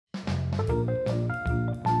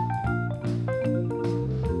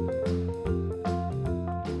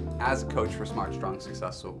As a coach for smart, strong,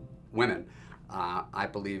 successful women, I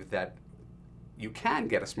believe that you can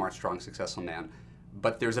get a smart, strong, successful man,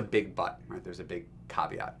 but there's a big but, right? There's a big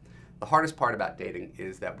caveat. The hardest part about dating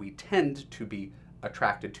is that we tend to be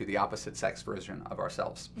attracted to the opposite sex version of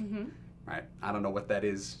ourselves. Mm-hmm. Right? I don't know what that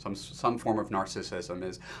is. Some form of narcissism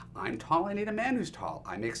is, I'm tall, I need a man who's tall.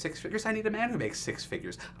 I make 6 figures, I need a man who makes 6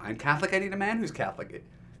 figures. I'm Catholic, I need a man who's Catholic.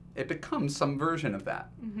 It becomes some version of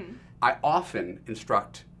that. Mm-hmm. I often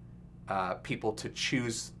instruct people to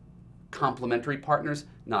choose complementary partners,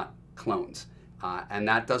 not clones. And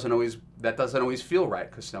that doesn't always feel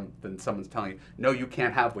right, because then someone's telling you, no, you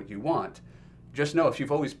can't have what you want. Just know if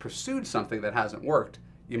you've always pursued something that hasn't worked,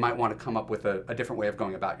 you might want to come up with a different way of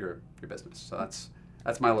going about your business. So that's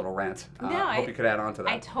my little rant. I hope you could add on to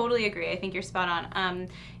that. I totally agree. I think you're spot on.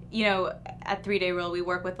 You know, at 3-Day Rule, we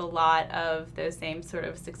work with a lot of those same sort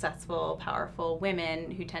of successful, powerful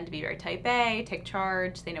women who tend to be very type A, take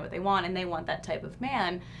charge, they know what they want, and they want that type of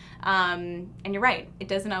man. And you're right, it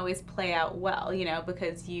doesn't always play out well, you know,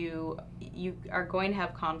 because you are going to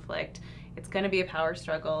have conflict. It's going to be a power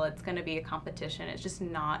struggle. It's going to be a competition. It's just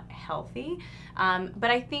not healthy. But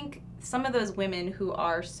I think some of those women who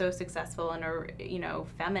are so successful and are, you know,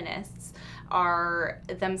 feminists are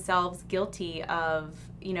themselves guilty of,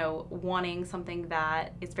 you know, wanting something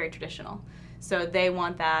that is very traditional. So they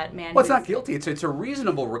want that man. Well, it's not guilty. It's a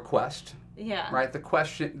reasonable request. Yeah. Right. The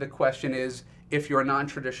question is, if you're a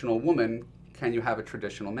non-traditional woman, can you have a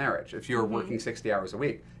traditional marriage? If you're working 60 hours a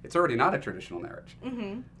week, it's already not a traditional marriage,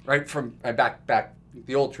 right? From back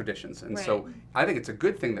the old traditions, and so I think it's a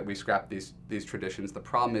good thing that we scrap these traditions. The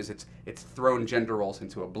problem is it's thrown gender roles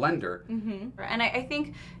into a blender. And I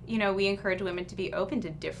think, you know, we encourage women to be open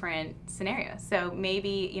to different scenarios. So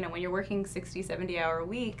maybe, you know, when you're working 60, 70-hour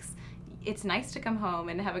weeks, it's nice to come home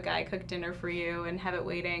and have a guy cook dinner for you and have it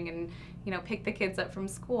waiting and, you know, pick the kids up from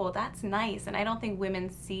school. That's nice. And I don't think women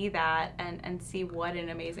see that and see what an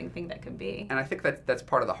amazing thing that could be. And I think that's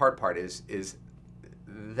part of the hard part is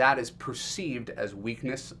that is perceived as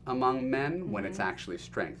weakness among men when it's actually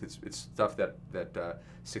strength. It's stuff that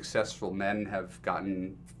successful men have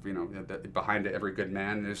gotten, you know, behind every good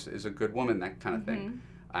man is a good woman, that kind of thing.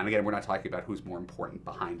 And again, we're not talking about who's more important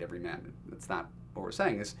behind every man. That's not what we're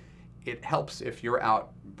saying. It helps if you're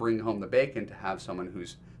out bringing home the bacon to have someone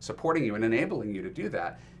who's supporting you and enabling you to do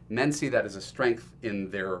that. Men see that as a strength in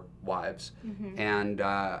their wives. And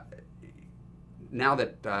now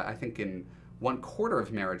that I think in 1/4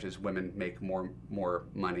 of marriages women make more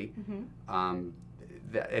money, and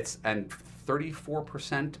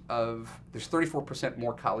 34% there's 34%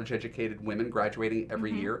 more college-educated women graduating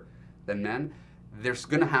every year than men. There's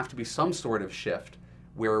going to have to be some sort of shift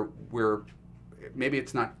where maybe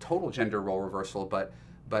it's not total gender role reversal, but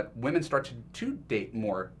women start to date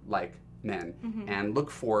more like men and look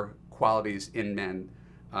for qualities in men,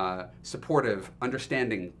 supportive,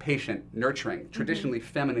 understanding, patient, nurturing, traditionally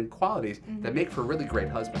feminine qualities that make for really great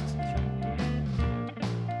husbands.